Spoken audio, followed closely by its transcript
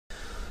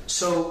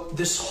So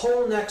this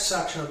whole next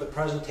section of the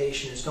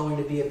presentation is going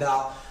to be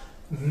about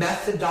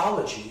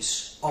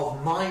methodologies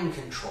of mind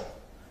control,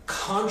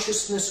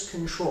 consciousness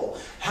control,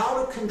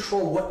 how to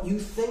control what you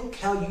think,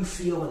 how you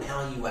feel, and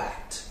how you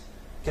act.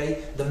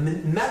 Okay? The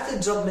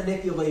methods of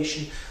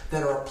manipulation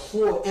that are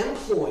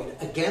employed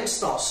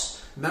against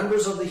us,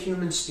 members of the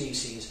human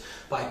species,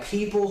 by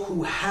people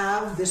who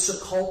have this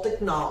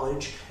occultic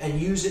knowledge and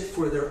use it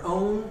for their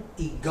own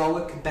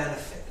egoic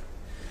benefit.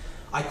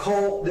 I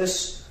call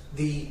this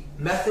the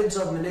methods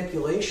of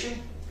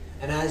manipulation,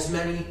 and as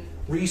many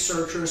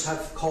researchers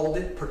have called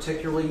it,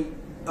 particularly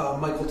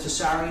Michael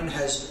Tessarian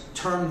has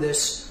termed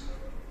this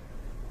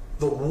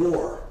the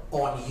war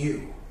on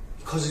you,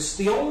 because it's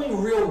the only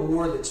real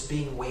war that's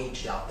being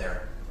waged out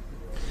there.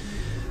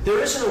 There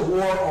isn't a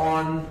war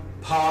on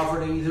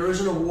poverty, there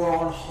isn't a war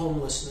on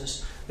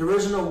homelessness, there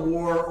isn't a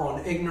war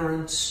on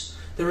ignorance,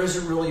 there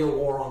isn't really a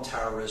war on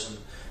terrorism.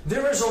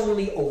 There is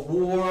only a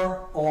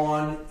war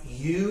on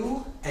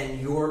you and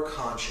your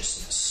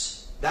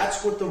consciousness.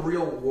 That's what the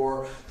real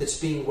war that's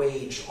being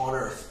waged on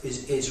earth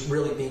is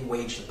really being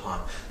waged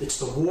upon. It's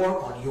the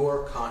war on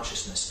your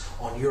consciousness,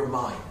 on your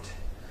mind.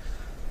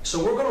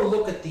 So we're going to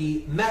look at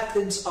the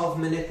methods of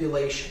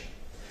manipulation.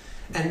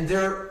 And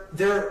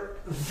they're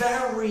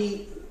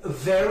very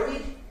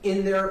varied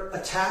in their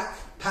attack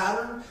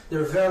pattern.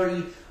 They're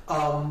very,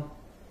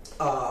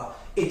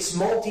 it's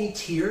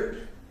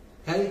multi-tiered.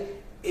 Okay?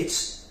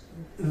 It's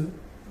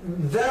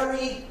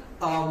very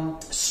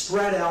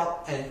spread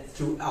out and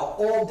throughout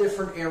all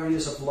different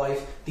areas of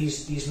life,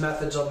 these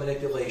methods of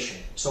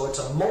manipulation. So it's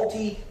a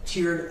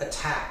multi-tiered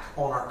attack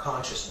on our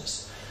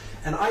consciousness.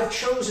 And I've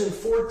chosen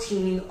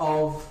 14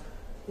 of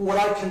what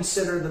I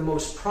consider the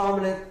most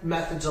prominent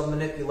methods of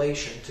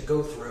manipulation to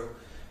go through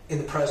in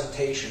the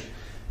presentation.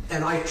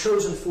 And I've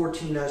chosen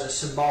 14 as a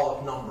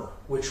symbolic number,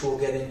 which we'll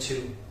get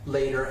into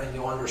later and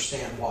you'll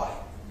understand why.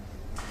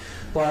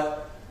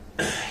 But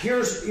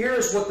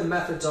here's what the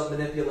methods of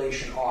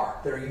manipulation are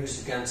that are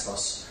used against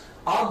us.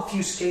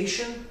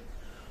 Obfuscation,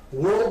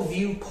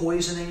 worldview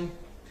poisoning,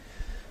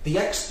 the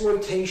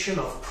exploitation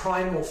of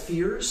primal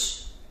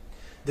fears,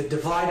 the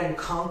divide and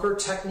conquer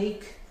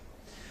technique,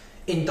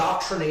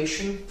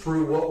 indoctrination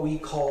through what we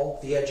call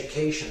the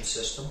education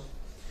system,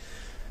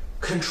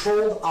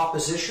 controlled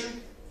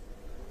opposition,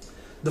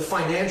 the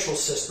financial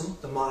system,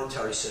 the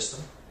monetary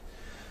system,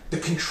 the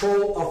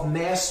control of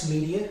mass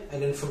media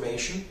and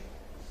information,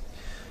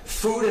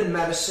 food and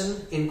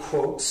medicine, in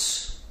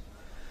quotes,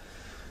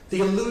 the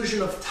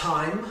illusion of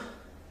time,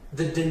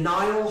 the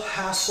denial,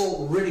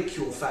 hassle,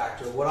 ridicule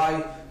factor, what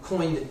I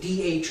coined the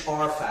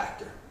DHR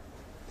factor,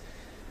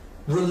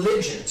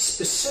 religion,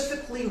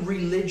 specifically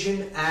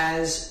religion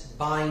as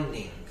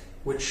binding,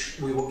 which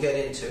we will get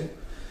into,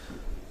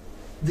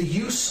 the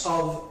use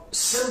of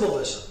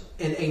symbolism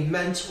in a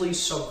mentally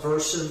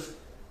subversive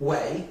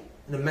way,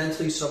 in a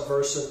mentally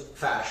subversive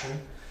fashion,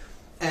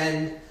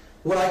 and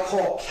what I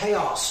call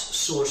chaos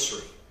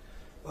sorcery,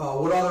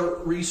 what other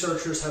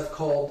researchers have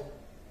called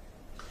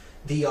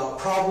the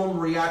problem,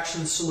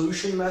 reaction,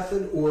 solution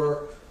method,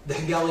 or the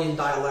Hegelian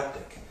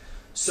dialectic.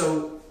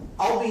 So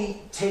I'll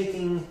be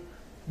taking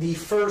the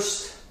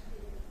first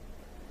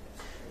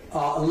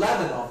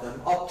 11 of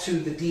them up to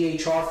the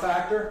DHR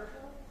factor.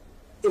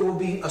 It will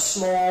be a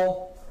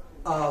small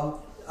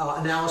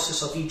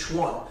analysis of each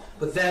one.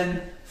 But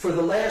then for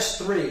the last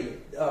three,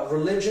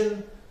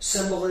 religion,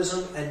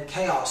 symbolism, and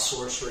chaos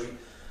sorcery,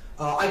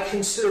 I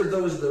consider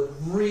those the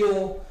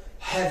real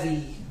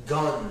heavy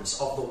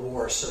guns of the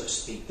war, so to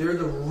speak. They're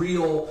the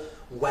real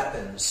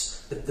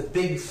weapons, the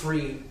big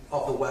three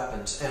of the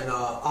weapons. And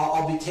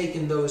I'll be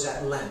taking those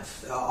at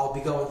length. I'll be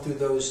going through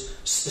those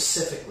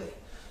specifically.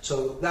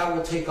 So that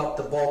will take up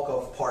the bulk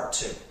of part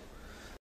 2.